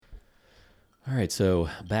All right, so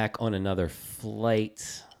back on another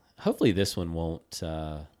flight. Hopefully this one won't.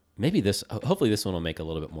 Hopefully this one will make a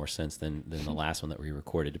little bit more sense than the last one that we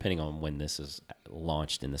recorded, depending on when this is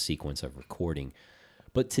launched in the sequence of recording.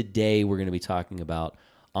 But today we're going to be talking about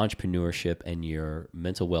entrepreneurship and your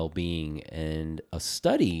mental well-being, and a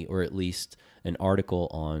study, or at least an article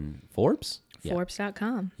on Forbes.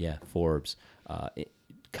 Forbes.com. Yeah, Forbes.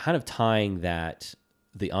 Kind of tying that,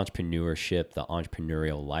 the entrepreneurship, the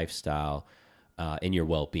entrepreneurial lifestyle, and your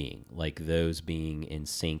well-being, like those being in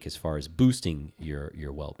sync as far as boosting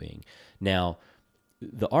your well-being. Now,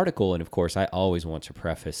 the article, and of course, I always want to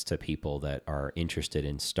preface to people that are interested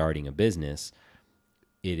in starting a business,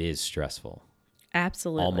 it is stressful.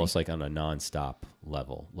 Absolutely. Almost like on a nonstop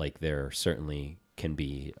level. Like there certainly can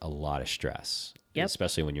be a lot of stress,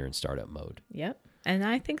 especially when you're in startup mode. Yep. And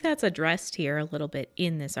I think that's addressed here a little bit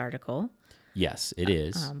in this article. Yes, it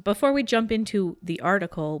is. Before we jump into the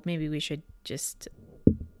article, maybe we should just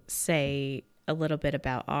say a little bit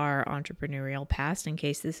about our entrepreneurial past in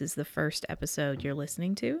case this is the first episode you're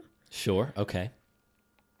listening to. Sure. Okay.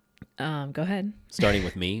 Go ahead. Starting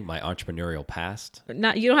with me, my entrepreneurial past.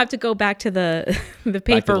 You don't have to go back to the the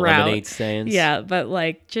paper back to the route. lemonade stands. Yeah, but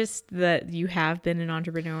like just that you have been an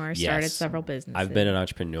entrepreneur, started several businesses. I've been an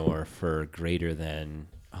entrepreneur for greater than,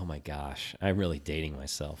 oh my gosh, I'm really dating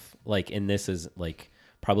myself. And this is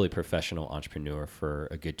probably professional entrepreneur for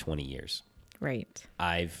a good 20 years. Right.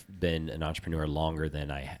 I've been an entrepreneur longer than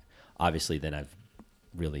I've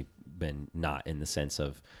really been, not in the sense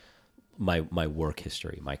of my work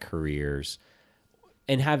history, my careers,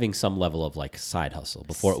 and having some level of side hustle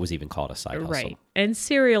before it was even called a side hustle. Right. And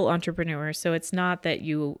serial entrepreneur. So it's not that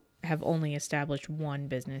you have only established one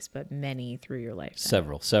business, but many through your life.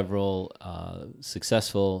 Several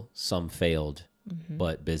successful, some failed,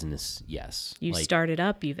 but business, yes. You've started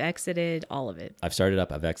up, you've exited, all of it. I've started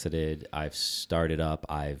up, I've exited, I've started up,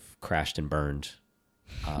 I've crashed and burned,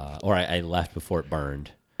 or I left before it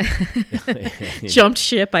burned. Jumped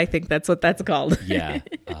ship, I think that's what that's called. Yeah.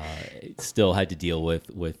 Still had to deal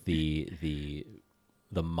with the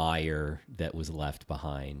mire that was left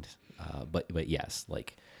behind. But yes,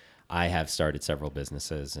 I have started several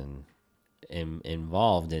businesses and am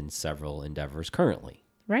involved in several endeavors currently.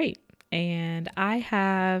 Right. And I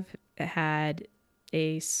have had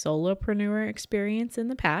a solopreneur experience in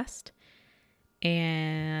the past,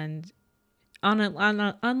 and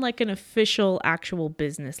unlike an official actual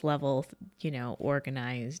business level,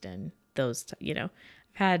 organized and those, I've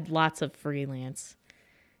had lots of freelance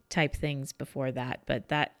type things before that, but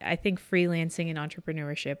that I think freelancing and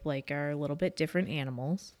entrepreneurship are a little bit different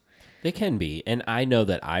animals. They can be. And I know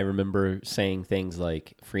that I remember saying things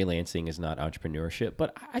like freelancing is not entrepreneurship,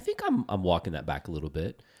 but I think I'm walking that back a little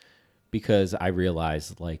bit, because I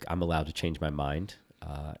realize I'm allowed to change my mind.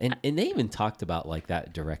 And they even talked about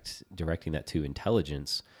that directing that to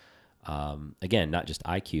intelligence. Again, not just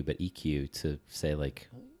IQ, but EQ, to say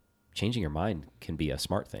changing your mind can be a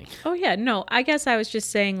smart thing. Oh yeah. No, I guess I was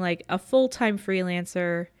just saying a full-time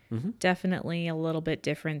freelancer, definitely a little bit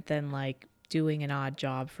different than doing an odd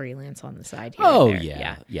job freelance on the side here. Oh, and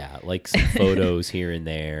there. Yeah. Some photos here and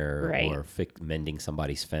there, right. Or mending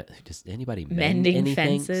somebody's fence. Does anybody mending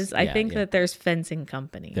anything? Fences? I think that there's fencing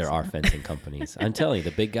companies. There are fencing companies. I'm telling you,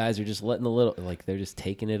 the big guys are just letting the little, they're just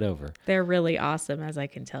taking it over. They're really awesome, as I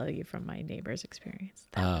can tell you from my neighbor's experience.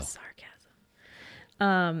 That was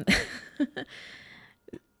sarcasm.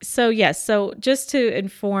 So just to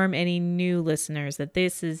inform any new listeners that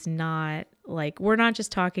this is not we're not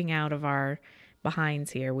just talking out of our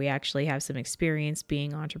behinds here. We actually have some experience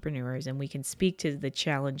being entrepreneurs, and we can speak to the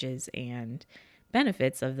challenges and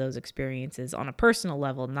benefits of those experiences on a personal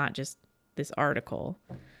level, not just this article.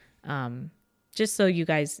 Just so you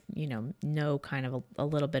guys, know kind of a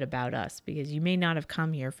little bit about us, because you may not have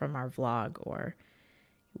come here from our vlog or,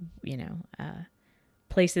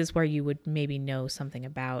 places where you would maybe know something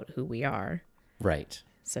about who we are. Right.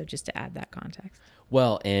 So just to add that context.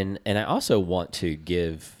 Well, and I also want to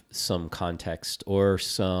give some context, or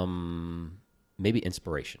some maybe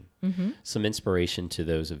inspiration. Some inspiration to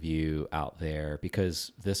those of you out there,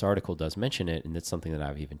 because this article does mention it, and it's something that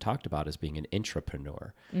I've even talked about as being an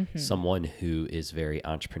intrapreneur, someone who is very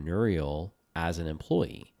entrepreneurial as an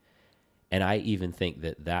employee. And I even think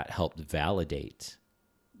that helped validate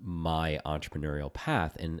my entrepreneurial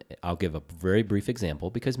path. And I'll give a very brief example,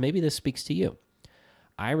 because maybe this speaks to you.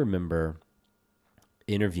 I remember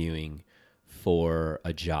interviewing for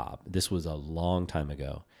a job. This was a long time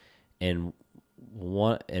ago. And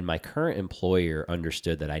my current employer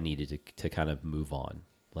understood that I needed to kind of move on.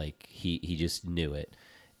 He just knew it.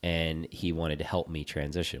 and he wanted to help me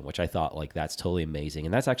transition, which I thought like that's totally amazing.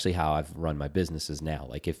 And that's actually how I've run my businesses now.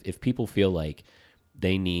 Like if people feel like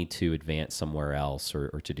they need to advance somewhere else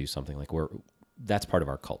or to do something, like that's part of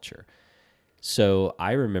our culture. So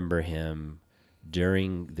I remember him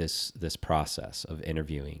during this process of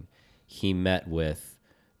interviewing, he met with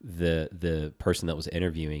the person that was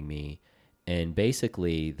interviewing me, and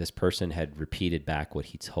basically this person had repeated back what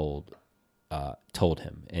he told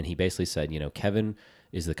him. And he basically said, Kevin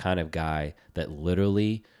is the kind of guy that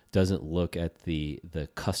literally doesn't look at the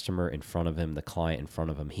customer in front of him, the client in front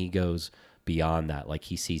of him. He goes beyond that. Like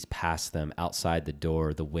he sees past them, outside the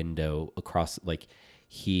door, the window, across, like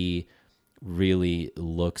he really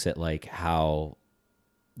looks at like how,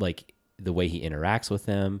 like the way he interacts with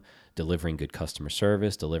them, delivering good customer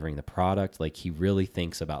service, delivering the product. Like he really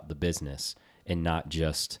thinks about the business and not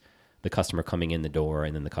just the customer coming in the door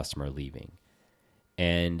and then the customer leaving.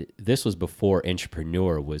 And this was before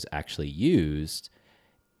entrepreneur was actually used.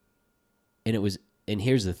 And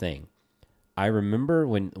here's the thing. I remember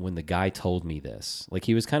when the guy told me this, like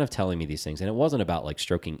he was kind of telling me these things, and it wasn't about like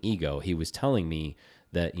stroking ego. He was telling me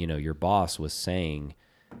that, your boss was saying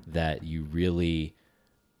that you really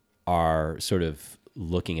are sort of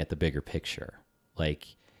looking at the bigger picture.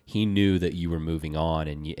 Like he knew that you were moving on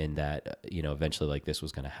and that, eventually like this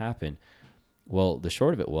was going to happen. Well, the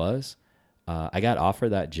short of it was, I got offered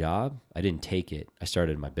that job. I didn't take it. I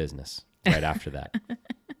started my business right after that.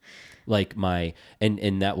 Like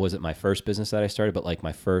and that wasn't my first business that I started, but like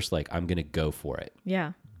my first, like, I'm going to go for it.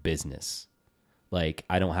 Yeah. Business. Like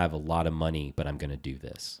I don't have a lot of money, but I'm going to do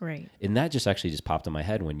this. Right. And that just actually just popped in my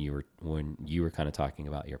head when you were kind of talking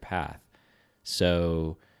about your path.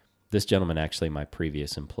 So this gentleman, actually my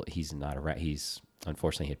previous employee, he's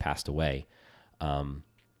unfortunately he had passed away.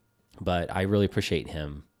 But I really appreciate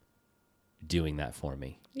him doing that for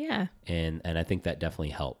me. Yeah. And I think that definitely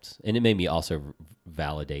helped. And it made me also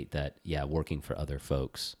validate that, yeah, working for other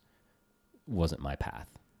folks wasn't my path.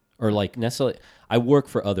 Or like necessarily, I work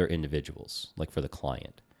for other individuals, like for the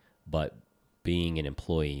client, but being an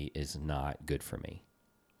employee is not good for me.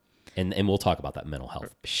 And we'll talk about that mental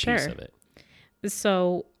health piece of it.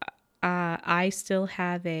 So I still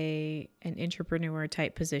have an entrepreneur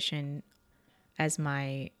type position as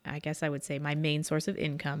my, I guess I would say my main source of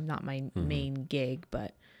income, not my main gig,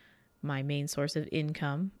 but my main source of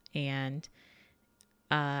income. And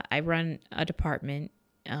I run a department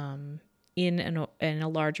in a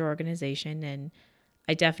large organization, and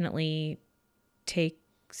I definitely take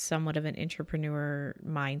somewhat of an entrepreneur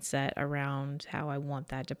mindset around how I want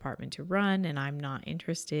that department to run, and I'm not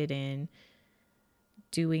interested in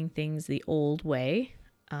doing things the old way,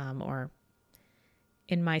 or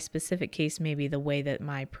in my specific case, maybe the way that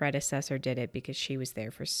my predecessor did it, because she was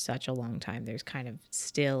there for such a long time. There's kind of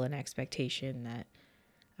still an expectation that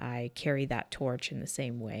I carry that torch in the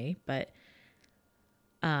same way. But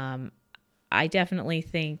I definitely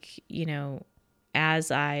think,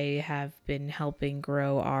 as I have been helping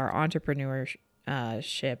grow our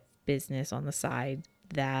entrepreneurship business on the side,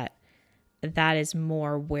 that is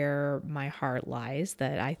more where my heart lies.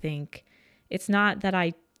 That I think it's not that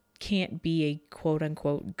I can't be a quote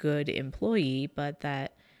unquote good employee, but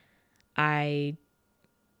that I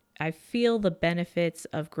feel the benefits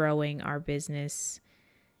of growing our business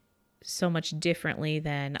so much differently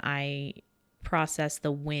than I process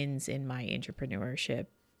the wins in my entrepreneurship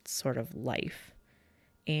sort of life.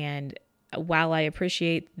 And while I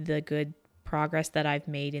appreciate the good progress that I've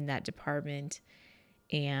made in that department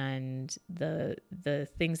and the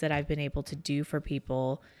things that I've been able to do for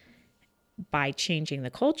people by changing the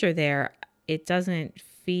culture there, it doesn't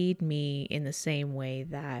feed me in the same way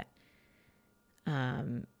that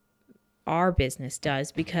our business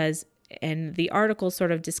does, because, and the article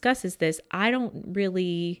sort of discusses this, I don't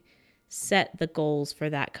really set the goals for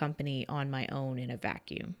that company on my own in a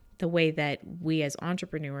vacuum. The way that we as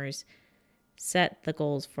entrepreneurs set the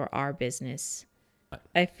goals for our business,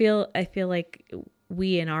 I feel like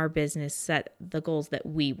we in our business set the goals that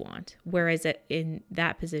we want. Whereas in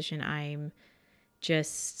that position, I'm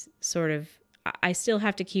just sort of, I still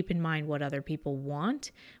have to keep in mind what other people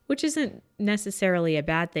want, which isn't necessarily a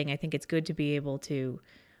bad thing. I think it's good to be able to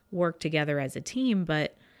work together as a team,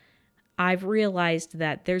 but I've realized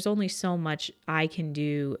that there's only so much I can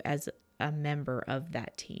do as a member of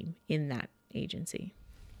that team in that agency.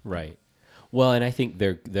 Right. Well, and I think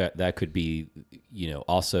that could be,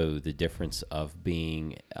 also the difference of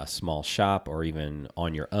being a small shop or even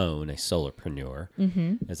on your own, a solopreneur,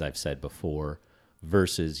 as I've said before,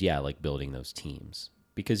 versus, like building those teams.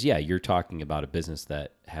 Because, you're talking about a business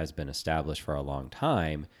that has been established for a long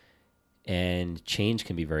time, And change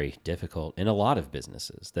can be very difficult in a lot of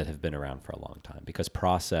businesses that have been around for a long time, because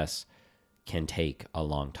process can take a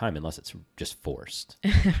long time unless it's just forced.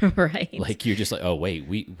 Right. Like you're just like, oh wait,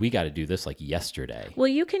 we got to do this like yesterday. Well,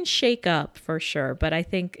 you can shake up for sure, but I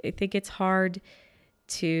think it's hard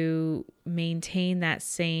to maintain that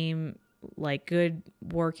same like good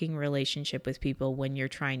working relationship with people when you're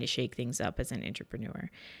trying to shake things up as an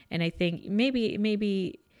entrepreneur. And I think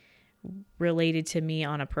maybe related to me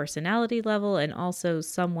on a personality level, and also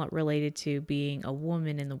somewhat related to being a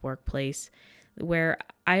woman in the workplace, where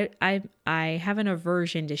I have an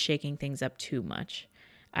aversion to shaking things up too much.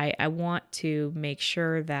 I want to make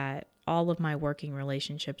sure that all of my working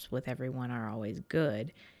relationships with everyone are always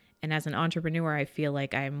good. And as an entrepreneur, I feel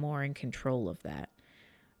like I'm more in control of that.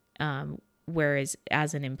 Whereas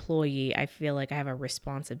as an employee, I feel like I have a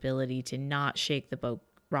responsibility to not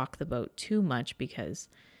rock the boat too much, because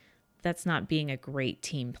that's not being a great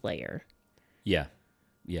team player. Yeah.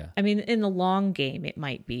 Yeah. I mean, in the long game, it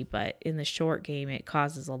might be, but in the short game, it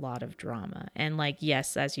causes a lot of drama. And like,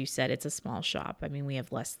 yes, as you said, it's a small shop. I mean, we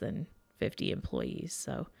have less than 50 employees.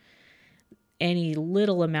 So any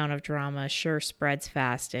little amount of drama sure spreads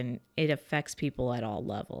fast, and it affects people at all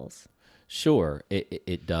levels. Sure,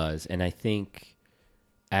 it does. And I think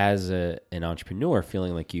as an entrepreneur,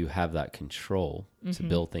 feeling like you have that control to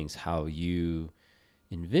build things how you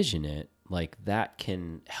envision it, like that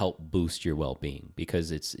can help boost your well-being,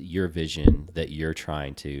 because it's your vision that you're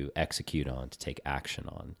trying to execute on, to take action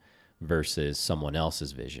on, versus someone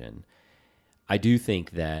else's vision. I do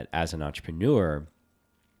think that as an entrepreneur,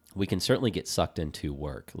 we can certainly get sucked into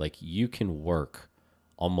work. Like you can work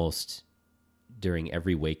almost during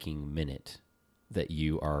every waking minute that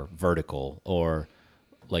you are vertical, or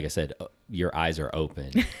like I said, your eyes are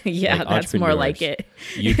open. Yeah, like that's more like it.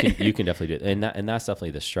 you can definitely do it. And that's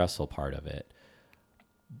definitely the stressful part of it.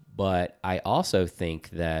 But I also think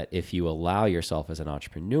that if you allow yourself as an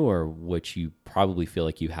entrepreneur, which you probably feel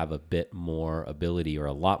like you have a bit more ability, or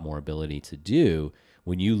a lot more ability to do,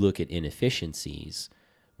 when you look at inefficiencies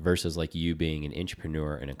versus like you being an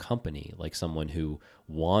entrepreneur in a company, like someone who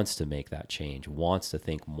wants to make that change, wants to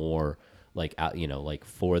think more like, like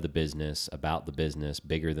for the business, about the business,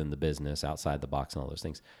 bigger than the business, outside the box, and all those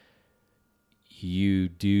things, you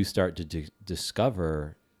do start to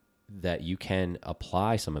discover that you can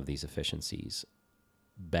apply some of these efficiencies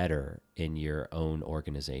better in your own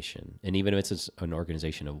organization. And even if it's an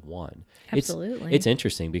organization of one, Absolutely. It's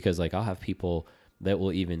interesting, because like I'll have people that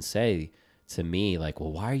will even say to me like,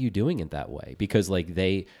 well, why are you doing it that way? Because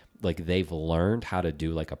they've learned how to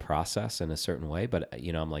do like a process in a certain way. But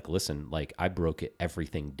I'm like, listen, like I broke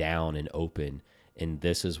everything down and open, and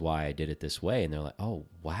this is why I did it this way. And they're like, oh,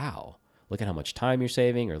 wow. Look at how much time you're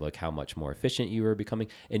saving, or look how much more efficient you are becoming.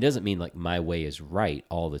 It doesn't mean like my way is right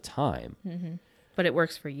all the time. Mm-hmm. But it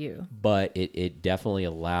works for you. But it definitely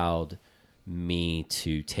allowed me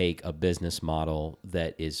to take a business model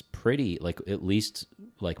that is pretty, like at least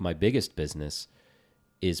like my biggest business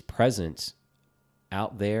is present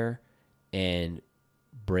out there, and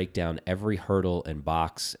break down every hurdle and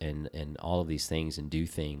box and all of these things, and do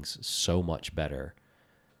things so much better.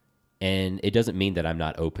 And it doesn't mean that I'm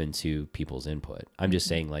not open to people's input. I'm just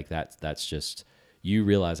saying like that's just, you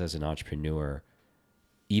realize as an entrepreneur,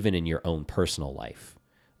 even in your own personal life,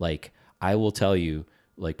 like I will tell you,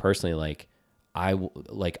 like personally, like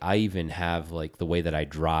I even have like the way that I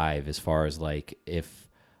drive, as far as like, if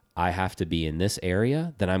I have to be in this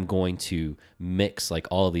area, then I'm going to mix like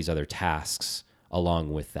all of these other tasks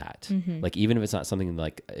along with that. Like, even if it's not something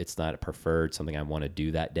like, it's not a preferred something I want to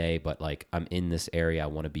do that day, but like I'm in this area, I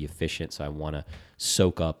want to be efficient. So I want to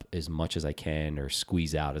soak up as much as I can, or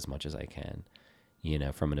squeeze out as much as I can,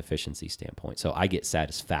 from an efficiency standpoint. So I get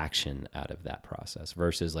satisfaction out of that process,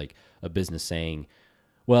 versus like a business saying,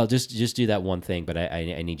 well, just do that one thing, but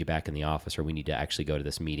I need you back in the office, or we need to actually go to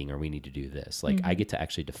this meeting, or we need to do this. Like I get to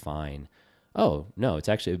actually define, oh no,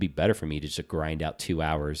 it'd be better for me to just grind out 2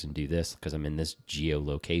 hours and do this, because I'm in this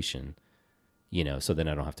geolocation, so then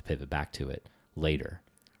I don't have to pivot back to it later.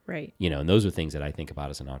 Right. And those are things that I think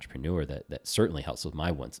about as an entrepreneur that certainly helps with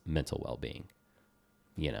my mental well-being,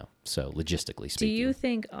 so logistically speaking. Do you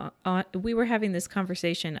think, we were having this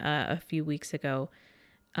conversation a few weeks ago,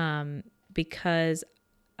 because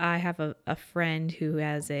I have a friend who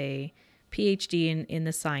has a PhD in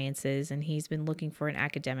the sciences, and he's been looking for an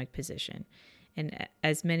academic position. And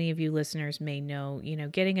as many of you listeners may know,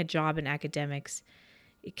 getting a job in academics,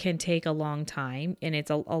 it can take a long time, and it's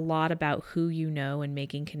a lot about who you know and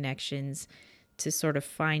making connections to sort of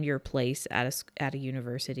find your place at a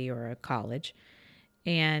university or a college.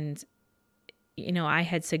 And I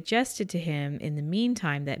had suggested to him in the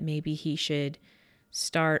meantime that maybe he should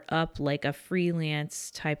start up like a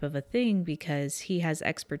freelance type of a thing, because he has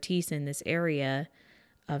expertise in this area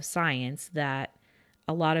of science that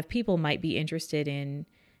a lot of people might be interested in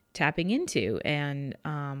tapping into. And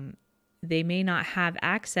they may not have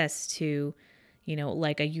access to,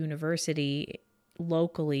 like a university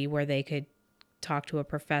locally where they could talk to a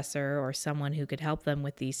professor or someone who could help them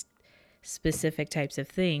with these specific types of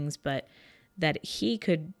things, but that he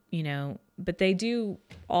could, but they do,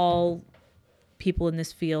 all people in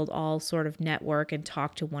this field all sort of network and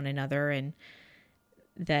talk to one another, and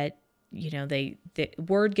that, the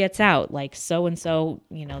word gets out, like so-and-so,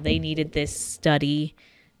 they needed this study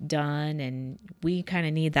done, and we kind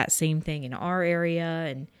of need that same thing in our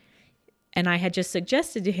area. And I had just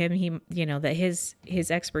suggested to him, that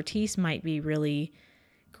his expertise might be really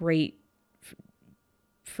great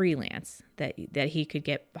freelance, that he could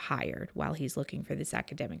get hired while he's looking for this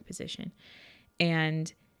academic position.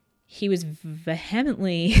 And he was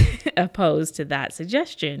vehemently opposed to that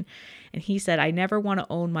suggestion. And he said, I never want to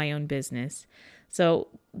own my own business. So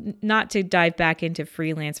not to dive back into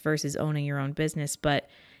freelance versus owning your own business, but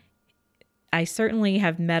I certainly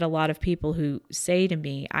have met a lot of people who say to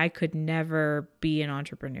me, I could never be an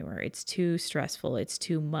entrepreneur. It's too stressful. It's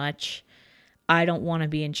too much. I don't want to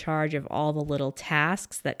be in charge of all the little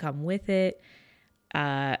tasks that come with it.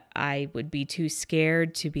 I would be too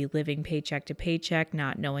scared to be living paycheck to paycheck,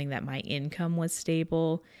 not knowing that my income was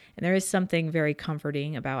stable. And there is something very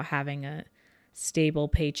comforting about having a stable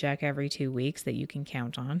paycheck every 2 weeks that you can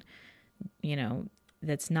count on,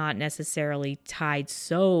 that's not necessarily tied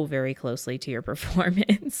so very closely to your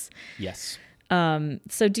performance. Yes.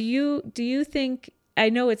 So do you think, I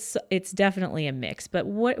know it's definitely a mix, but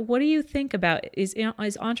what do you think about, is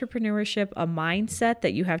entrepreneurship a mindset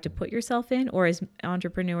that you have to put yourself in, or is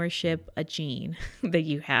entrepreneurship a gene that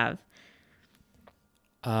you have?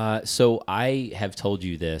 So I have told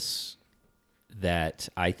you this, that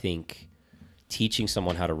I think teaching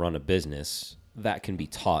someone how to run a business, that can be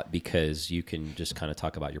taught, because you can just kind of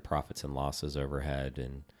talk about your profits and losses, overhead,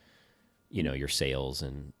 and your sales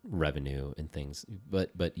and revenue and things.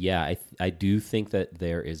 But yeah, I do think that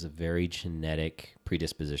there is a very genetic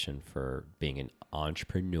predisposition for being an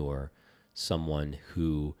entrepreneur, someone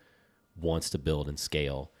who wants to build and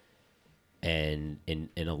scale. And in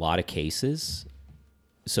a lot of cases,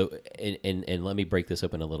 so and let me break this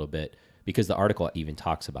open a little bit, because the article even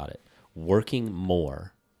talks about it, working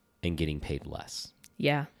more and getting paid less.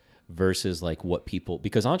 Yeah. Versus like what people,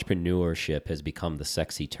 because entrepreneurship has become the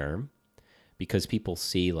sexy term, because people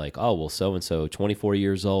see like, oh, well, so-and-so 24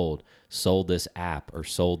 years old sold this app or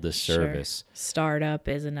sold this service. Sure. Startup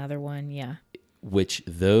is another one. Yeah. Which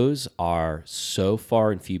those are so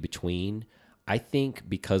far and few between. I think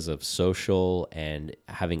because of social and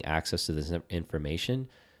having access to this information,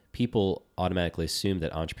 people automatically assume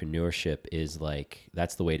that entrepreneurship is like,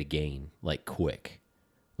 that's the way to gain, like quick.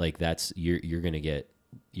 Like that's, you're going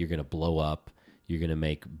to blow up, you're going to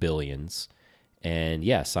make billions, and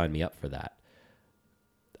yeah, sign me up for that.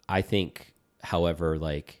 I think, however,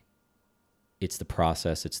 like it's the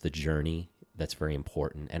process, it's the journey that's very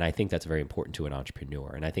important. And I think that's very important to an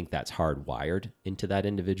entrepreneur. And I think that's hardwired into that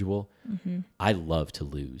individual. Mm-hmm. I love to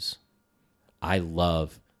lose. I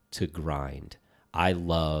love to grind. I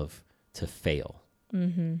love to fail.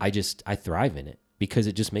 Mm-hmm. I thrive in it, because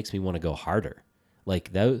it just makes me want to go harder.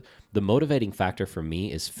 Like the motivating factor for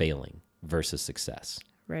me is failing versus success.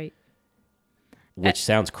 Right. Which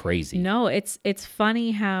sounds crazy. No, it's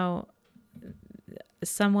funny how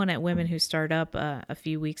someone at Women Who Start Up a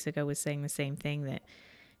few weeks ago was saying the same thing, that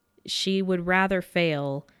she would rather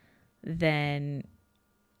fail than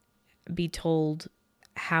be told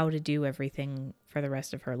how to do everything for the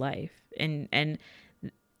rest of her life. And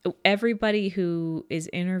everybody who is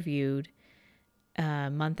interviewed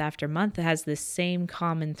month after month has this same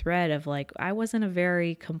common thread of like, I wasn't a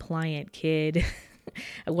very compliant kid.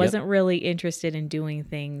 I wasn't really interested in doing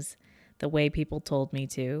things the way people told me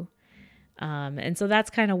to. And so that's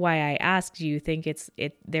kind of why I asked, do you think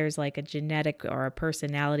there's like a genetic or a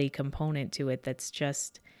personality component to it that's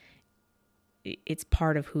just, it's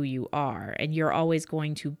part of who you are, and you're always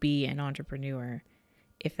going to be an entrepreneur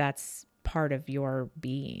if that's part of your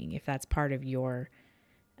being, if that's part of your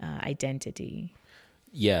identity?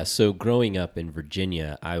 Yeah, so growing up in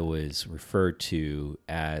Virginia, I was referred to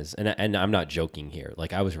as, and I'm not joking here,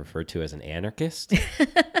 like I was referred to as an anarchist,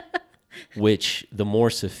 which the more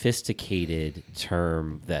sophisticated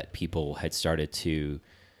term that people had started to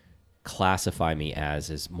classify me as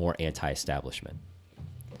is more anti-establishment.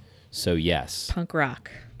 So yes. Punk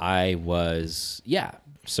rock. I was, yeah,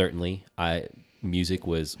 certainly. Music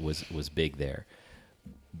was big there.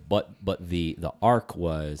 But the arc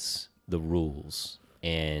was the rules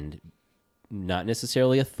and not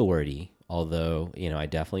necessarily authority, although, I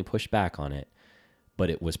definitely pushed back on it, but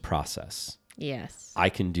it was process. Yes. I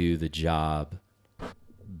can do the job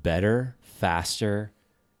better, faster,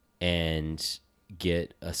 and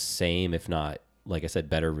get a same, if not, like I said,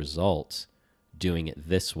 better results doing it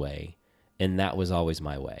this way. And that was always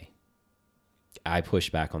my way. I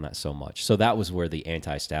pushed back on that so much. So that was where the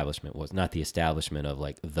anti-establishment was, not the establishment of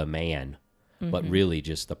like the man, but really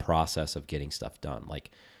just the process of getting stuff done.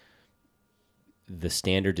 Like the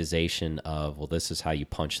standardization of, well, this is how you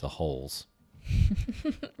punch the holes.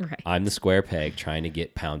 Right. I'm the square peg trying to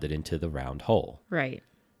get pounded into the round hole. Right.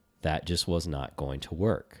 That just was not going to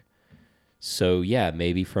work. So yeah,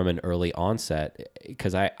 maybe from an early onset,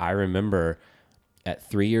 because I remember at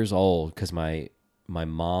 3 years old, because my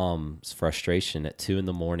mom's frustration at 2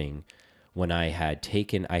 a.m. when I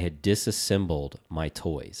had disassembled my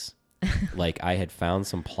toys. Like I had found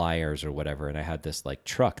some pliers or whatever, and I had this like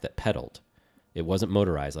truck that pedaled. It wasn't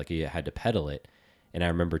motorized, like you had to pedal it. And I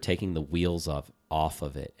remember taking the wheels off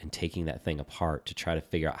of it and taking that thing apart to try to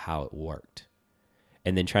figure out how it worked.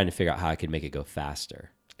 And then trying to figure out how I could make it go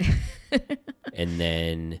faster. And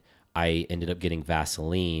then I ended up getting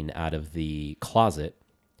Vaseline out of the closet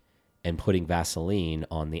and putting Vaseline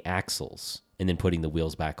on the axles and then putting the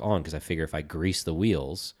wheels back on, because I figure if I grease the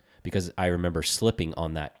wheels, because I remember slipping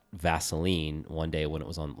on that Vaseline one day when it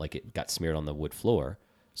was on, like it got smeared on the wood floor.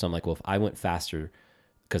 So I'm like, well, if I went faster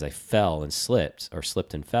because I fell and slipped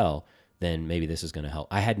and fell, then maybe this is going to help.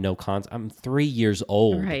 I had no I'm 3 years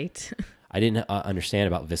old. Right. I didn't understand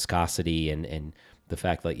about viscosity and the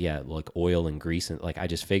fact like, yeah, like oil and grease. And like, I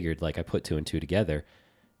just figured like I put 2 and 2 together.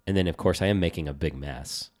 And then of course I am making a big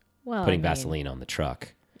mess. Well, putting Vaseline on the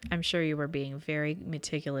truck. I'm sure you were being very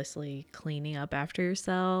meticulously cleaning up after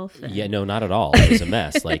yourself. Yeah, no, not at all. It was a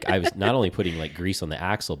mess. Like I was not only putting like grease on the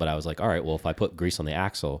axle, but I was like, all right, well, if I put grease on the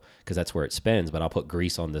axle, because that's where it spins, but I'll put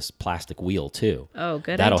grease on this plastic wheel too. Oh,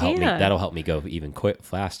 good That'll idea. help me. That'll help me go even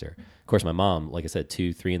faster. Of course, my mom, like I said,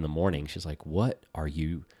 2, 3 a.m, she's like, what are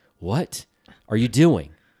you doing?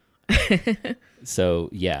 So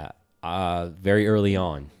yeah, very early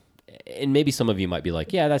on. And maybe some of you might be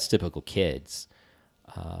like, yeah, that's typical kids.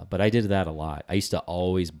 But I did that a lot. I used to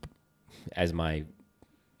always, as my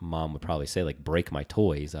mom would probably say, like break my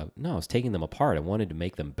toys. I was taking them apart. I wanted to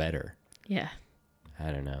make them better. Yeah.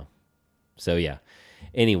 I don't know. So yeah.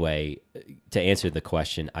 Anyway, to answer the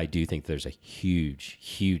question, I do think there's a huge,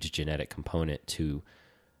 huge genetic component to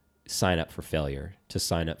sign up for failure, to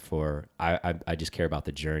sign up for, I just care about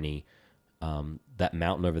the journey. That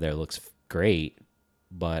mountain over there looks great,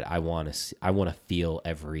 but I want to feel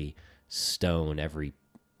every stone, every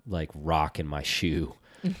like rock in my shoe,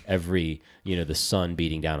 every, the sun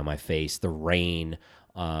beating down on my face, the rain,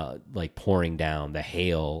 like pouring down, the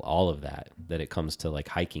hail, all of that it comes to like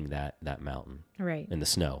hiking that mountain. Right. In the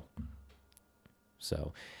snow.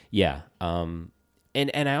 So yeah. And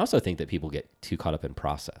I also think that people get too caught up in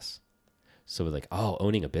process. So like, oh,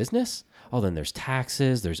 owning a business? Oh, then there's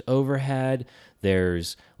taxes, there's overhead,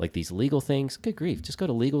 there's like these legal things. Good grief. Just go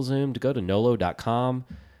to LegalZoom, go to nolo.com,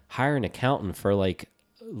 hire an accountant for like,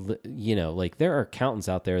 like there are accountants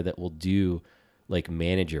out there that will do like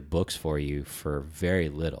manage your books for you for very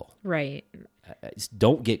little. Right.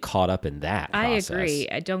 Don't get caught up in that process. I agree.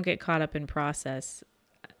 I don't get caught up in process.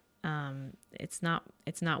 It's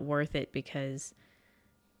not worth it, because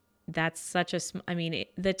that's such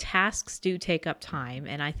the tasks do take up time.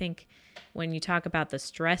 And I think when you talk about the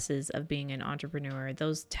stresses of being an entrepreneur,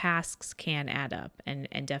 those tasks can add up and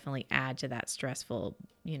definitely add to that stressful,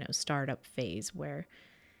 startup phase where,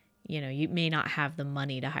 you may not have the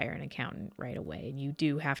money to hire an accountant right away. And you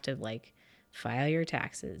do have to like file your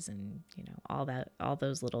taxes and, all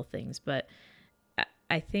those little things. But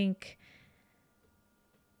I think,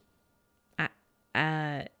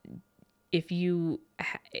 if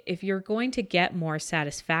you're going to get more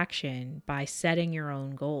satisfaction by setting your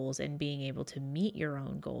own goals and being able to meet your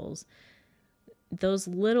own goals, those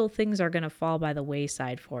little things are going to fall by the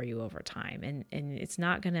wayside for you over time. And it's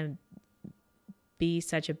not going to be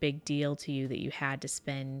such a big deal to you that you had to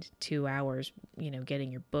spend 2 hours,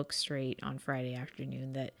 getting your book straight on Friday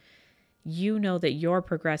afternoon, that that you're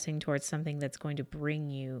progressing towards something that's going to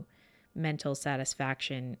bring you mental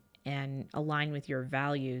satisfaction and align with your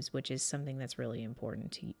values, which is something that's really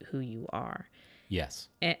important to who you are. Yes.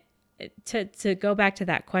 And to go back to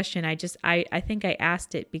that question, I think I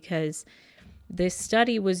asked it because this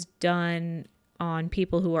study was done on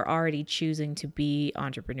people who are already choosing to be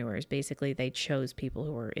entrepreneurs. Basically, they chose people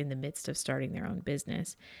who were in the midst of starting their own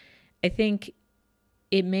business. I think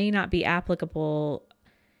it may not be applicable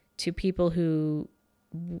to people who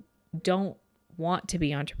don't want to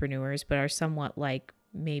be entrepreneurs, but are somewhat like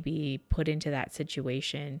maybe put into that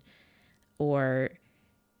situation. Or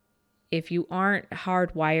if you aren't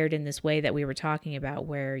hardwired in this way that we were talking about,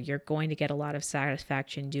 where you're going to get a lot of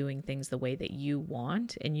satisfaction doing things the way that you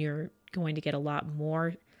want, and you're going to get a lot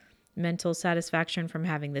more mental satisfaction from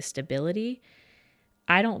having the stability,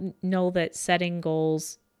 I don't know that setting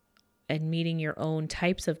goals and meeting your own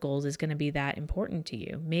types of goals is going to be that important to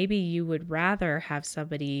you. Maybe you would rather have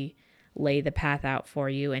somebody lay the path out for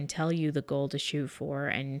you and tell you the goal to shoot for,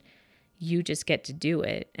 and you just get to do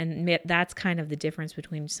it. And that's kind of the difference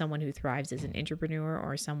between someone who thrives as an entrepreneur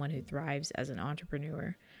or someone who thrives as an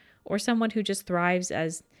entrepreneur, or someone who just thrives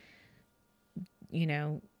as, you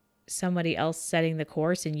know, somebody else setting the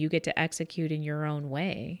course and you get to execute in your own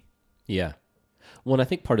way. Yeah. Well, and I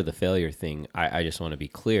think part of the failure thing, I just want to be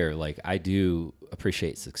clear, like I do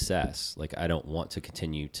appreciate success. Like I don't want to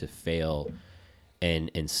continue to fail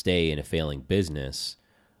and stay in a failing business,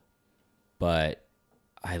 but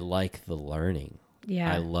I like the learning.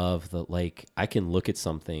 Yeah. I love like I can look at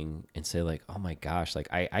something and say like, oh my gosh, like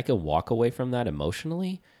I can walk away from that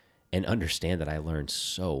emotionally and understand that I learned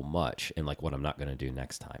so much and like what I'm not going to do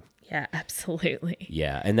next time. Yeah, absolutely.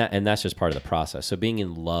 Yeah. And that's just part of the process. So being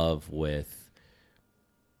in love with,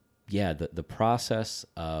 the process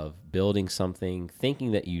of building something,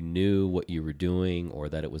 thinking that you knew what you were doing or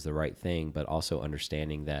that it was the right thing, but also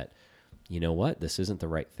understanding that, you know what, this isn't the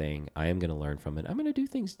right thing. I am going to learn from it. I'm going to do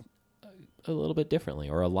things a little bit differently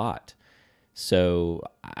or a lot. So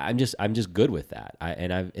I'm just good with that.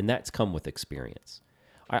 And that's come with experience.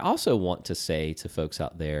 I also want to say to folks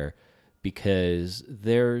out there, because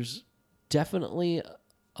there's definitely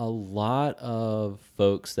a lot of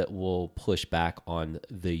folks that will push back on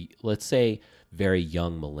the, let's say, very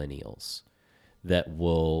young millennials that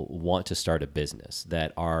will want to start a business,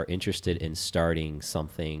 that are interested in starting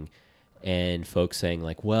something, and folks saying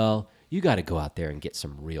like, well, you got to go out there and get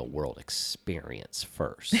some real world experience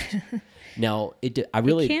first. Now, it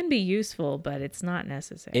can be useful, but it's not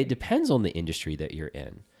necessary. It depends on the industry that you're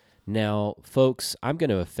in. Now, folks, I'm going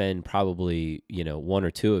to offend probably, one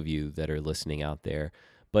or two of you that are listening out there.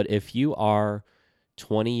 But if you are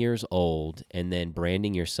 20 years old and then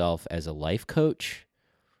branding yourself as a life coach,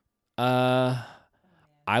 I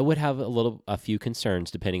would have a few concerns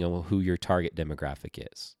depending on who your target demographic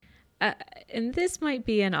is. And this might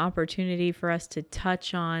be an opportunity for us to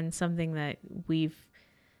touch on something that we've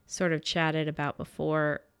sort of chatted about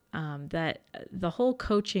before, that the whole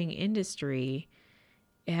coaching industry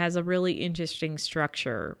has a really interesting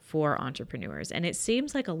structure for entrepreneurs. And it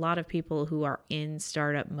seems like a lot of people who are in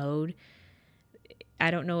startup mode,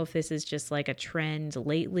 I don't know if this is just like a trend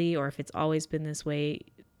lately or if it's always been this way,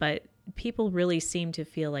 but people really seem to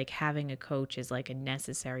feel like having a coach is like a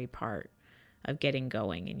necessary part of getting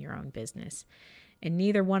going in your own business. And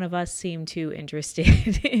neither one of us seem too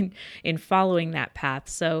interested in following that path.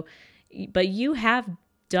 So, but you have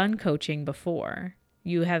done coaching before.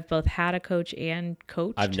 You have both had a coach and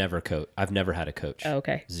coached? I've never had a coach. Oh,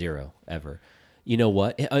 okay. Zero, ever. You know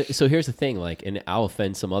what? So here's the thing, like, and I'll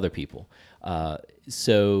offend some other people.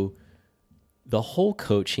 So the whole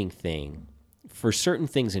coaching thing for certain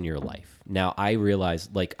things in your life. Now I realize,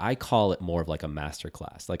 like, I call it more of like a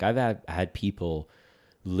masterclass. Like I've had people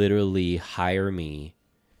literally hire me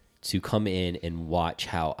to come in and watch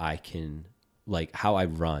how I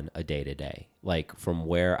run a day to day, like from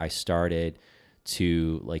where I started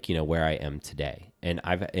to like, where I am today. And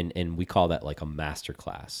and we call that like a master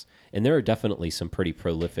class. And there are definitely some pretty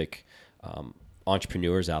prolific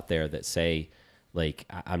entrepreneurs out there that say, like,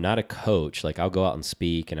 I'm not a coach. Like, I'll go out and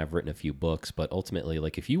speak and I've written a few books, but ultimately,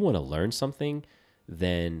 like, if you want to learn something,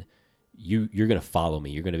 then you're going to follow me.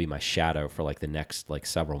 You're going to be my shadow for like the next like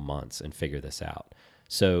several months and figure this out.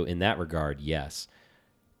 So in that regard, yes.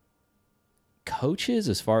 Coaches,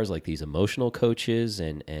 as far as like these emotional coaches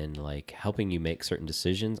and like helping you make certain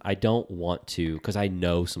decisions, I don't want to, because I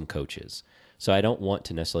know some coaches, so I don't want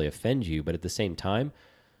to necessarily offend you, but at the same time,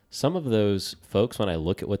 some of those folks, when I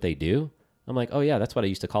look at what they do, I'm like, oh yeah, that's what I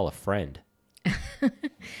used to call a friend.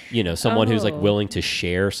 Someone who's like willing to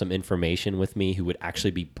share some information with me, who would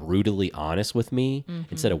actually be brutally honest with me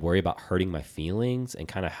instead of worry about hurting my feelings, and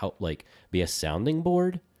kind of help like be a sounding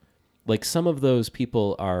board. Like some of those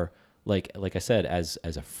people are like I said, as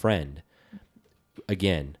a friend.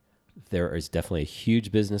 Again, there is definitely a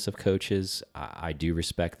huge business of coaches. I do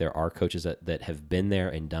respect there are coaches that have been there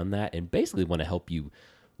and done that and basically want to help you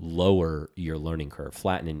lower your learning curve,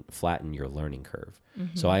 flatten your learning curve.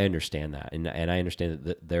 So I understand that. And I understand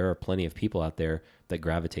that there are plenty of people out there that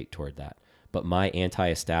gravitate toward that. but my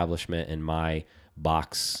anti-establishment and my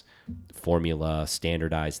box formula,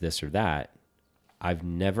 standardized this or that, I've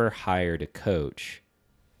never hired a coach.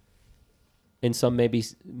 And some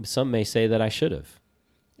may say that I should have,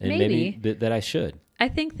 and maybe that I should. I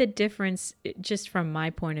think the difference, just from my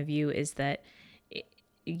point of view, is that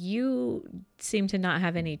you seem to not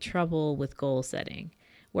have any trouble with goal setting,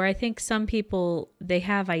 where I think some people, they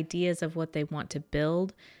have ideas of what they want to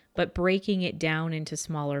build, but breaking it down into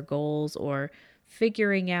smaller goals or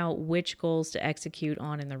figuring out which goals to execute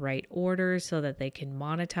on in the right order so that they can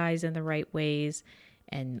monetize in the right ways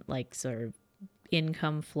and like sort of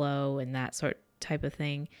income flow and that type of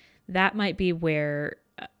thing. That might be where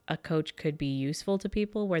a coach could be useful to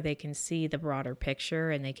people, where they can see the broader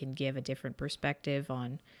picture and they can give a different perspective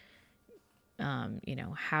on,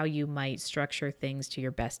 how you might structure things to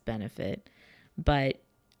your best benefit. But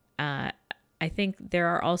I think there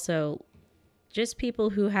are also just people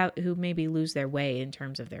who maybe lose their way in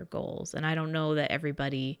terms of their goals. And I don't know that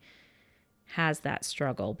everybody has that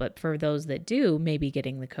struggle, but for those that do, maybe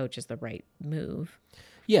getting the coach is the right move.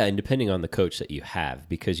 Yeah, and depending on the coach that you have,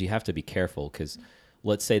 because you have to be careful, because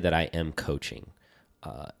let's say that I am coaching.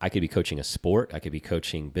 I could be coaching a sport, I could be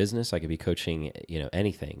coaching business, I could be coaching,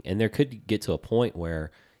 anything. And there could get to a point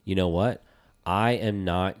where, you know what, I am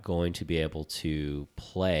not going to be able to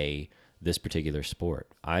play this particular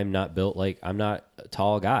sport. I'm not a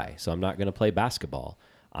tall guy, so I'm not going to play basketball.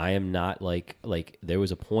 I am not like there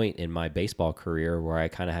was a point in my baseball career where I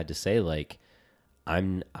kind of had to say, like,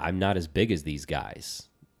 I'm not as big as these guys.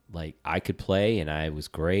 Like, I could play and I was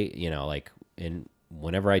great, and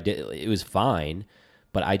whenever I did, it was fine,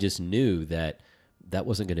 but I just knew that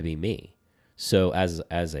wasn't going to be me. So as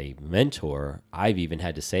a mentor, I've even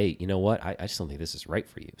had to say, you know what, I just don't think this is right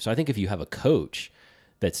for you. So I think if you have a coach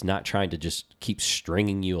that's not trying to just keep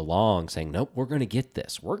stringing you along saying, nope, we're going to get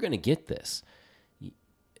this,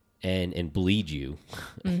 and bleed you,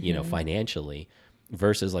 financially,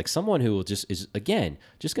 versus like someone who will just going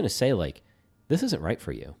to say, like, this isn't right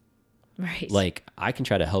for you. Right. Like, I can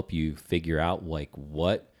try to help you figure out like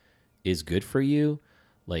what is good for you,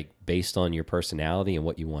 like based on your personality and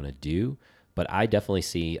what you want to do. But I definitely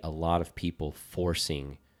see a lot of people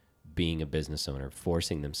forcing being a business owner,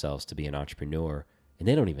 forcing themselves to be an entrepreneur, and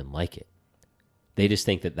they don't even like it. They just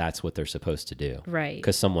think that that's what they're supposed to do. Right.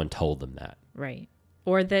 Because someone told them that. Right.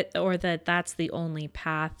 Or that that's the only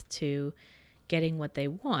path to getting what they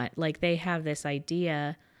want. Like, they have this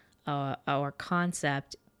idea or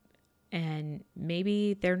concept, and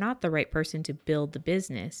maybe they're not the right person to build the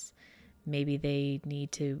business. Maybe they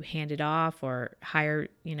need to hand it off or hire,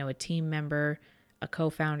 a team member, a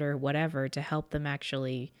co-founder, whatever, to help them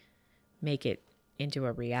actually make it into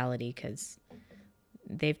a reality, because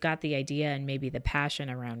they've got the idea and maybe the passion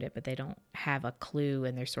around it, but they don't have a clue,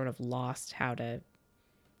 and they're sort of lost how to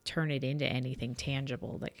turn it into anything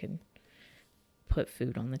tangible that can put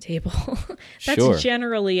food on the table. That's Sure.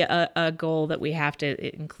 generally a goal that we have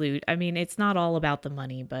to include. I mean, it's not all about the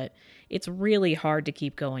money, but it's really hard to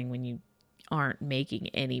keep going when you aren't making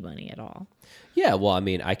any money at all. Yeah, well, I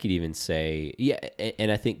mean, I could even say,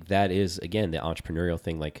 and I think that is, again, the entrepreneurial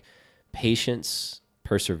thing, like patience,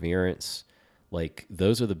 perseverance, like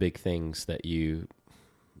those are the big things that you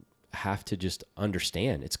have to just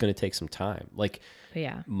understand. It's going to take some time. Like,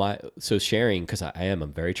 yeah. So sharing, because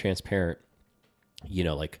I'm very transparent,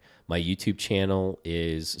 like my YouTube channel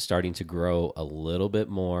is starting to grow a little bit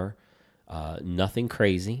more, nothing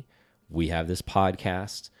crazy. We have this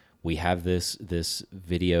podcast, we have this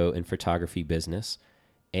video and photography business,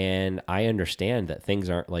 and I understand that things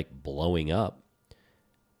aren't like blowing up,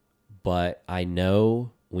 but I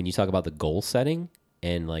know when you talk about the goal setting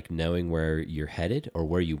and like knowing where you're headed or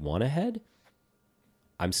where you want to head,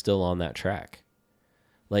 I'm still on that track.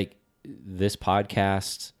 Like this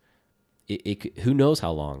podcast, who knows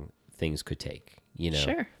how long things could take,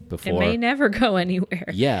 Sure. before it may never go anywhere.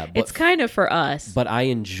 Yeah. But, it's kind of for us. But I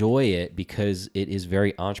enjoy it because it is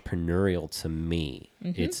very entrepreneurial to me.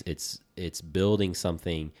 Mm-hmm. It's building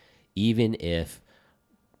something, even if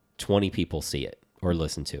 20 people see it or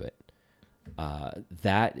listen to it.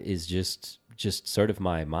 That is just sort of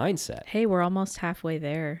my mindset. Hey, we're almost halfway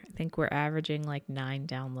there. I think we're averaging like 9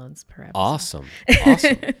 downloads per episode. Awesome.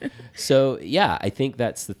 So yeah, I think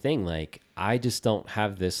that's the thing. Like, I just don't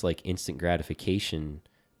have this like instant gratification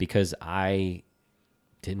because I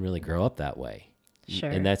didn't really grow up that way. Sure.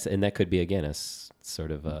 And that could be, again, a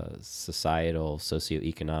sort of a societal,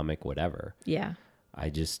 socioeconomic, whatever. Yeah. I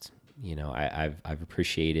just, I've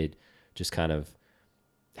appreciated just kind of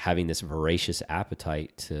having this voracious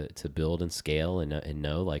appetite to build and scale and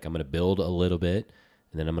know, like, I'm going to build a little bit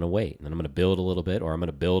and then I'm going to wait and then I'm going to build a little bit, or I'm going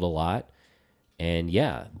to build a lot And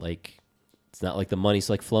yeah, like it's not like the money's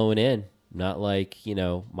like flowing in, not like,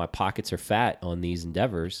 my pockets are fat on these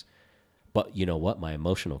endeavors, but you know what? My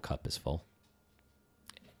emotional cup is full.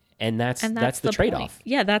 And that's the trade-off. Point.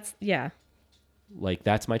 Yeah, yeah. Like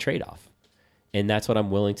that's my trade-off. And that's what I'm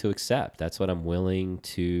willing to accept. That's what I'm willing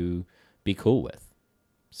to be cool with.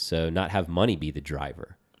 So not have money be the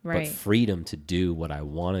driver, right. but freedom to do what I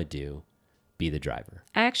want to do be the driver.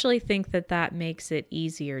 I actually think that makes it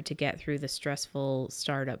easier to get through the stressful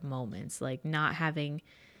startup moments, like not having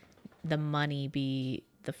the money be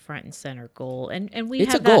the front and center goal. And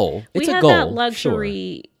it's a goal. We have that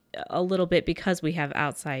luxury a little bit because we have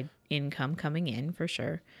outside income coming in for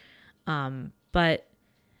sure. But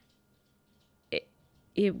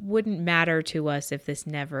it wouldn't matter to us if this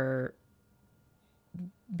never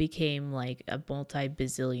became like a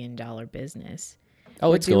multi-bazillion-dollar business.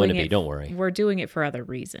 Oh, it's going to be. Don't worry. We're doing it for other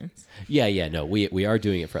reasons. Yeah. No, we are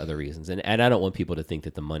doing it for other reasons. And I don't want people to think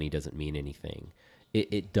that the money doesn't mean anything.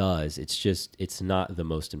 It does. It's just, it's not the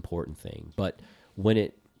most important thing. But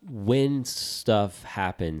when stuff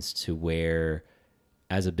happens to where,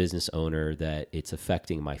 as a business owner, that it's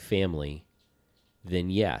affecting my family, then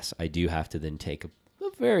yes, I do have to then take a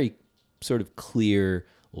very sort of clear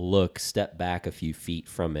look, step back a few feet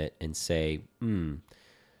from it and say,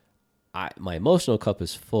 my emotional cup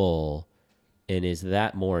is full, and is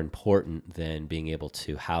that more important than being able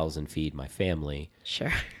to house and feed my family?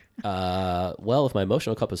 Sure. Well, if my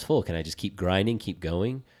emotional cup is full, can I just keep grinding, keep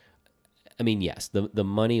going? I mean, yes, the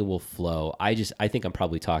money will flow. I think I'm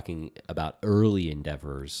probably talking about early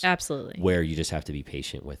endeavors. Absolutely. Where you just have to be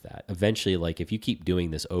patient with that. Eventually, like if you keep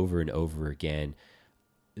doing this over and over again,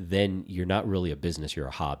 then you're not really a business, you're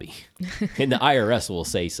a hobby. And the IRS will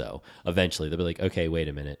say so. Eventually, they'll be like, okay, wait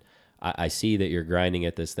a minute. I see that you're grinding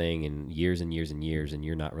at this thing and years and years and years, and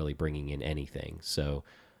you're not really bringing in anything. So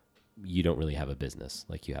you don't really have a business,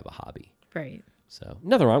 like you have a hobby. Right. So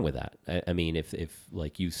nothing wrong with that. I mean, if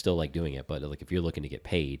like you still like doing it, but like if you're looking to get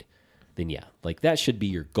paid, then yeah, like that should be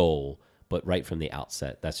your goal. But right from the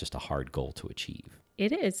outset, that's just a hard goal to achieve.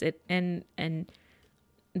 It is. And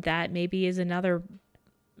that maybe is another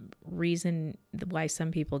reason why some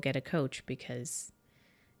people get a coach, because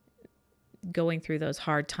going through those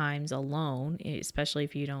hard times alone, especially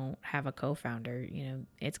if you don't have a co-founder,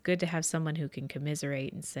 it's good to have someone who can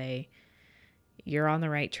commiserate and say, you're on the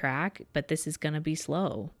right track, but this is going to be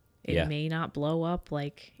slow. It may not blow up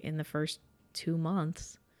like in the first 2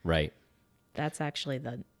 months. Right. That's actually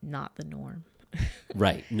not the norm.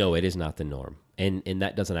 Right. No, it is not the norm. And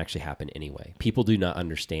that doesn't actually happen anyway. People do not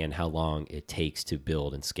understand how long it takes to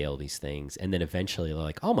build and scale these things. And then eventually they're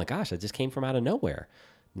like, oh my gosh, I just came from out of nowhere.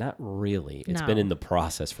 Not really. It's been in the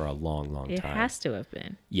process for a long, long time. It has to have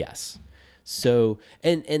been. Yes. So,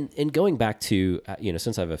 and going back to,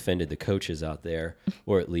 since I've offended the coaches out there,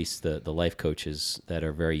 or at least the life coaches that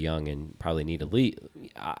are very young and probably need to lead,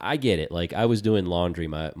 I get it. Like I was doing laundry,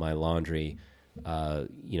 my laundry, my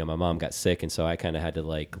mom got sick. And so I kind of had to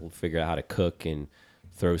like figure out how to cook and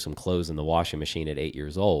throw some clothes in the washing machine at 8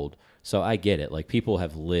 years old. So I get it. Like people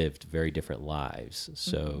have lived very different lives.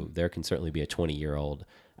 So there can certainly be a 20-year-old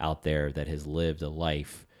out there that has lived a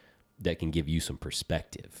life that can give you some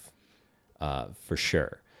perspective. For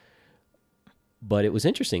sure. But it was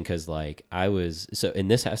interesting because and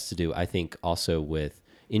this has to do, I think, also with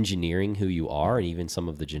engineering who you are and even some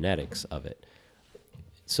of the genetics of it.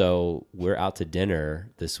 So we're out to dinner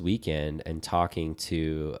this weekend and talking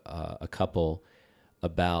to a couple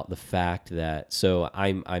about the fact that, so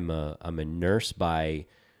I'm a nurse by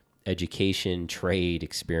education, trade,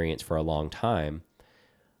 experience for a long time.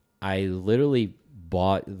 I literally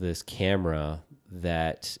bought this camera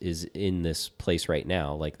that is in this place right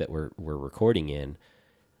now, like that we're recording in,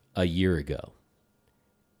 a year ago.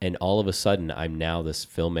 And all of a sudden, I'm now this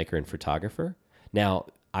filmmaker and photographer. Now,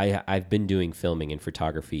 I've been doing filming and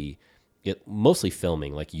photography, mostly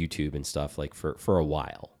filming, like YouTube and stuff, like for a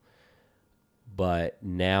while. But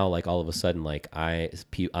now, like all of a sudden, like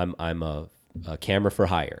I'm a camera for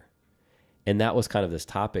hire. And that was kind of this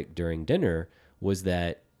topic during dinner, was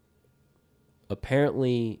that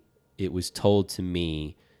apparently it was told to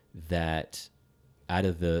me that out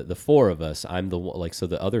of the four of us, I'm the one, like, so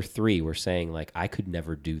the other three were saying like, I could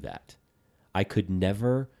never do that. I could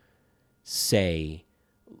never say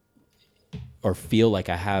or feel like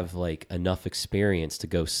I have like enough experience to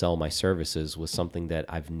go sell my services with something that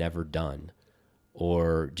I've never done,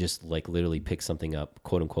 or just like literally pick something up,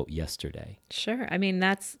 quote unquote, yesterday. Sure. I mean,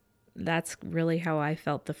 that's really how I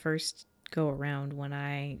felt the first go around when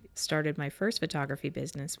I started my first photography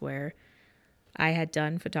business, where I had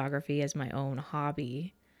done photography as my own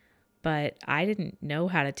hobby, but I didn't know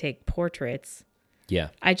how to take portraits. Yeah.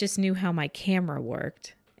 I just knew how my camera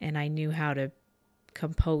worked, and I knew how to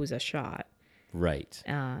compose a shot. Right.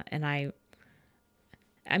 And I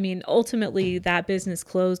mean, ultimately that business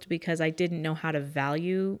closed because I didn't know how to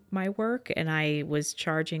value my work, and I was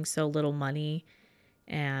charging so little money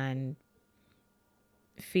and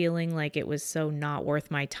feeling like it was so not worth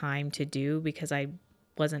my time to do because I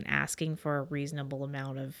wasn't asking for a reasonable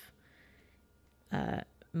amount of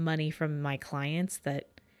money from my clients, that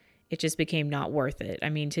it just became not worth it. I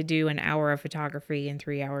mean, to do an hour of photography and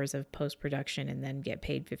 3 hours of post-production and then get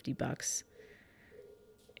paid $50,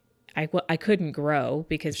 I couldn't grow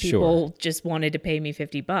because people just wanted to pay me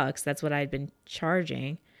 $50. That's what I'd been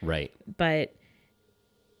charging. Right. But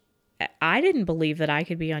I didn't believe that I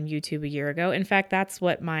could be on YouTube a year ago. In fact, that's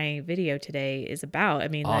what my video today is about. I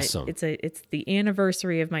mean, awesome. It's the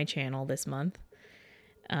anniversary of my channel this month,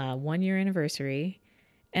 1 year anniversary.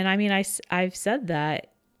 And I mean, I've said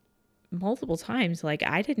that multiple times. Like,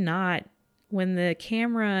 I did not, when the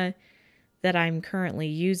camera that I'm currently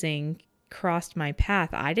using crossed my path,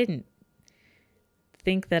 I didn't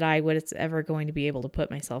think that I was ever going to be able to put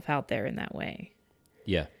myself out there in that way.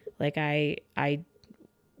 Yeah. Like, I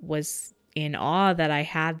was in awe that I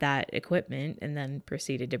had that equipment and then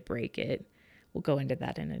proceeded to break it. We'll go into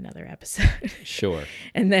that in another episode. Sure.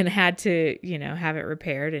 And then had to, have it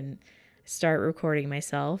repaired and start recording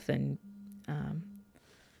myself. And,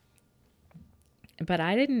 but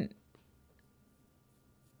I didn't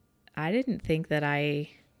think that I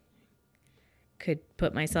could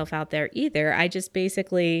put myself out there either. I just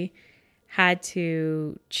basically had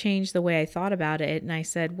to change the way I thought about it. And I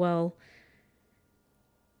said, well,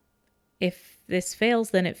 if this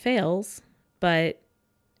fails, then it fails, but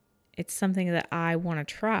it's something that I want to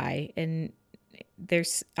try. And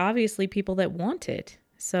there's obviously people that want it.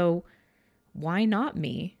 So why not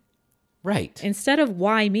me? Right. Instead of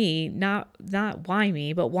why me, not why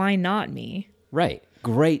me, but why not me? Right.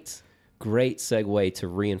 Great segue to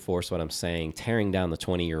reinforce what I'm saying, tearing down the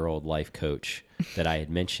 20-year-old life coach that I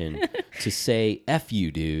had mentioned to say, F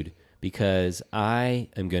you, dude, because I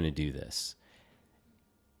am going to do this.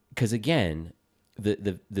 Because again,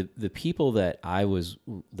 the people that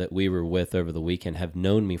we were with over the weekend have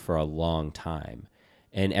known me for a long time.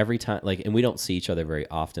 And every time, and we don't see each other very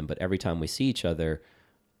often, but every time we see each other,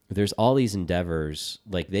 there's all these endeavors,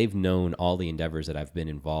 they've known all the endeavors that I've been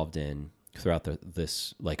involved in throughout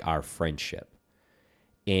our friendship.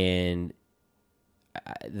 And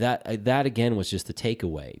that again was just the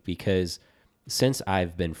takeaway, because since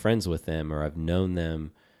I've been friends with them or I've known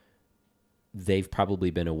them, they've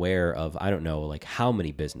probably been aware of, I don't know, how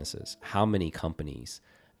many businesses, how many companies.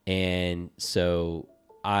 And so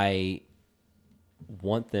I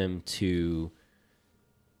want them to,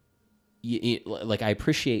 I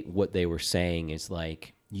appreciate what they were saying is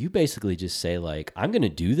you basically just say I'm going to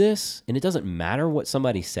do this, and it doesn't matter what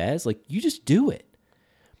somebody says. You just do it.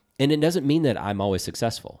 And it doesn't mean that I'm always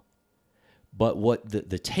successful. But what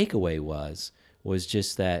the takeaway was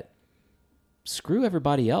just that screw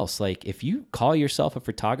everybody else. If you call yourself a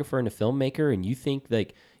photographer and a filmmaker and you think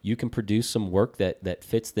you can produce some work that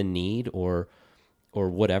fits the need or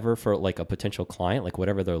whatever for a potential client,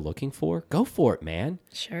 whatever they're looking for, go for it, man.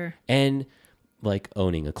 Sure. And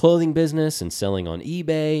owning a clothing business and selling on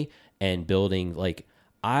eBay and building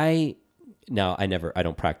I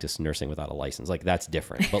don't practice nursing without a license. That's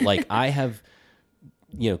different. But I have,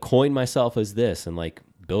 coined myself as this and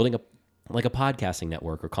building a podcasting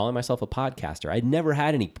network or calling myself a podcaster. I'd never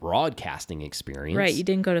had any broadcasting experience. Right. You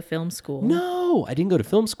didn't go to film school. No, I didn't go to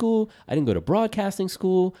film school. I didn't go to broadcasting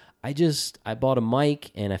school. I bought a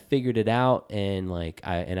mic and I figured it out, and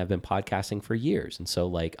I've been podcasting for years. And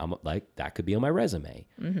so I'm that could be on my resume.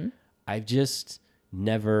 Mm-hmm. I've just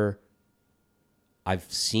never, I've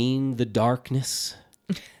seen the darkness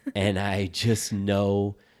and I just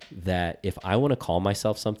know that if I want to call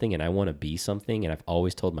myself something and I want to be something, and I've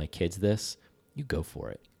always told my kids this, you go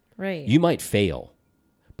for it. Right. You might fail,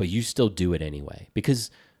 but you still do it anyway,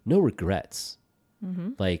 because no regrets.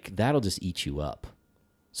 Mm-hmm. That'll just eat you up.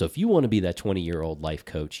 So if you want to be that 20-year-old life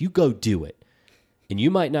coach, you go do it. And you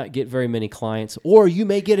might not get very many clients, or you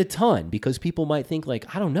may get a ton, because people might think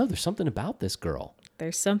I don't know, there's something about this girl.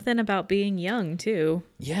 There's something about being young too.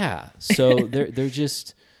 Yeah. So there's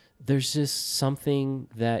just something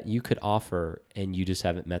that you could offer, and you just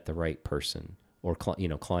haven't met the right person or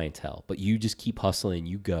clientele. But you just keep hustling,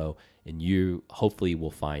 you go, and you hopefully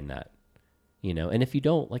will find that. And if you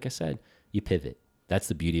don't, like I said, you pivot. That's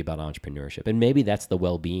the beauty about entrepreneurship, and maybe that's the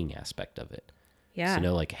well-being aspect of it. Yeah.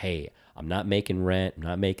 So hey, I'm not making rent, I'm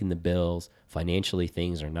not making the bills. Financially,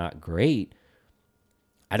 things are not great.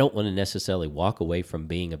 I don't want to necessarily walk away from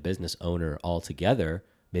being a business owner altogether.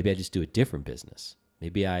 Maybe I just do a different business.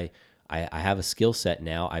 Maybe I have a skill set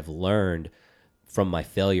now. I've learned from my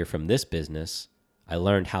failure from this business. I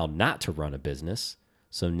learned how not to run a business.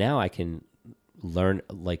 So now I can learn,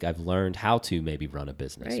 like I've learned how to maybe run a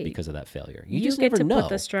business because of that failure. You just get never to know. Put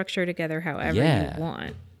the structure together however you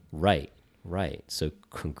want. Right. So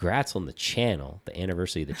congrats on the channel, the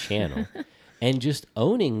anniversary of the channel, and just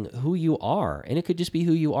owning who you are. And it could just be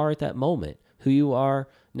who you are at that moment, who you are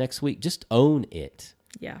next week. Just own it.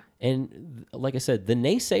 Yeah. And like I said, the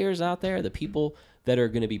naysayers out there, the people that are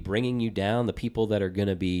going to be bringing you down, the people that are going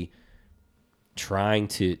to be trying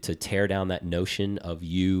to tear down that notion of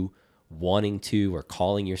you wanting to or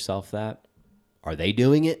calling yourself that, are they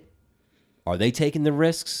doing it? Are they taking the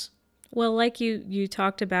risks? Well, like you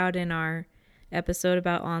talked about in our episode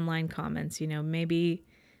about online comments, maybe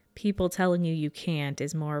people telling you can't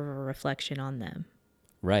is more of a reflection on them.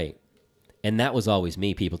 Right. And that was always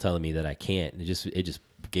me, people telling me that I can't. It just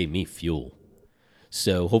gave me fuel.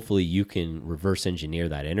 So hopefully you can reverse engineer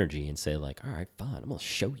that energy and say like, all right, fine, I'm going to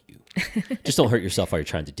show you. Just don't hurt yourself while you're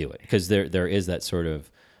trying to do it. Because there is that sort of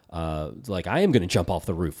like, I am going to jump off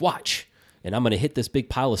the roof. Watch. And I'm going to hit this big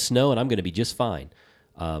pile of snow and I'm going to be just fine.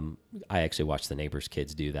 I actually watched the neighbors'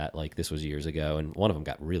 kids do that. Like this was years ago. And one of them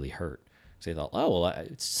got really hurt. So they thought, oh, well,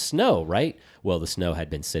 it's snow, right? Well, the snow had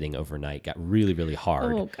been sitting overnight, got really, really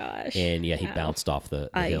hard. Oh, gosh. And yeah, he bounced off the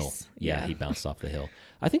hill. Yeah, he bounced off the hill.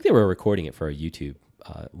 I think they were recording it for a YouTube,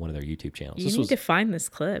 one of their YouTube channels. You need to find this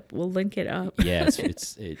clip. We'll link it up. Yeah,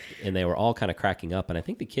 and they were all kind of cracking up. And I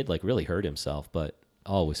think the kid like really hurt himself, but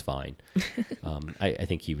all was fine. I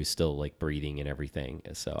think he was still like breathing and everything.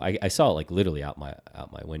 So I saw it like literally out my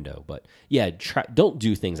window. But yeah, don't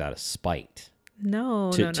do things out of spite.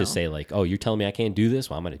 No. To say like, oh, you're telling me I can't do this?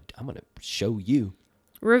 Well, I'm gonna show you.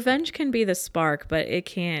 Revenge can be the spark, but it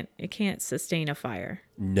can't sustain a fire.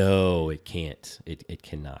 No, it can't. It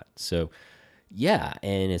cannot. So yeah,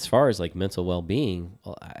 and as far as like mental well-being,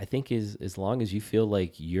 well, I think as long as you feel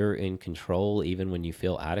like you're in control, even when you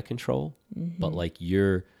feel out of control, but like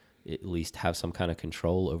you're at least have some kind of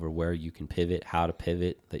control over where you can pivot, how to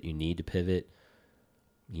pivot, that you need to pivot,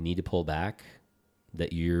 you need to pull back,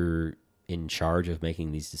 that you're in charge of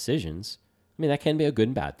making these decisions. I mean, that can be a good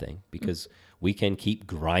and bad thing because we can keep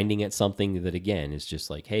grinding at something that again is just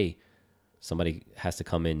like, hey, somebody has to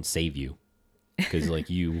come in and save you because like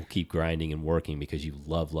you keep grinding and working because you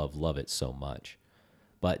love it so much.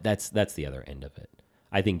 But that's the other end of it.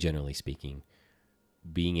 I think generally speaking,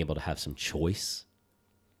 being able to have some choice,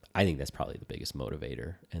 I think that's probably the biggest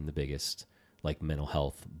motivator and the biggest like mental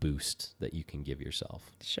health boost that you can give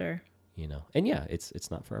yourself. Sure. And yeah, it's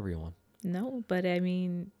not for everyone. No, but I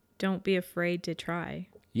mean, don't be afraid to try.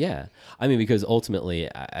 Yeah. I mean, because ultimately,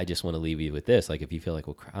 I just want to leave you with this. Like, if you feel like,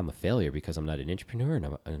 well, I'm a failure because I'm not an entrepreneur and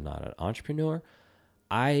I'm not an entrepreneur,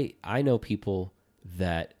 I know people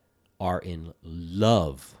that are in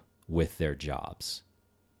love with their jobs.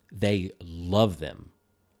 They love them.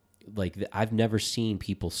 Like, I've never seen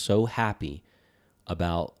people so happy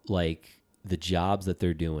about, like, the jobs that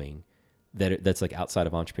they're doing that's, like, outside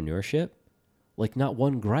of entrepreneurship. Like, not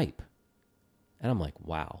one gripe. And I'm like,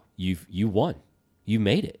 wow, you won. You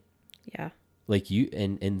made it. Yeah. Like you,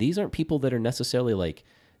 and these aren't people that are necessarily like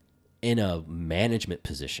in a management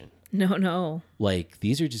position. No. Like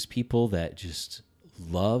these are just people that just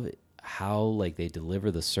love how like they deliver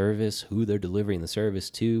the service, who they're delivering the service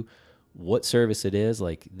to, what service it is.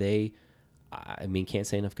 Like I mean, can't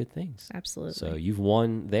say enough good things. Absolutely. So you've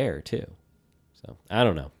won there too. So I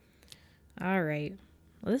don't know. All right.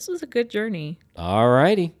 Well, this was a good journey. All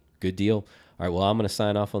righty. Good deal. All right. Well, I'm going to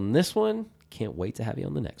sign off on this one. Can't wait to have you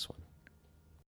on the next one.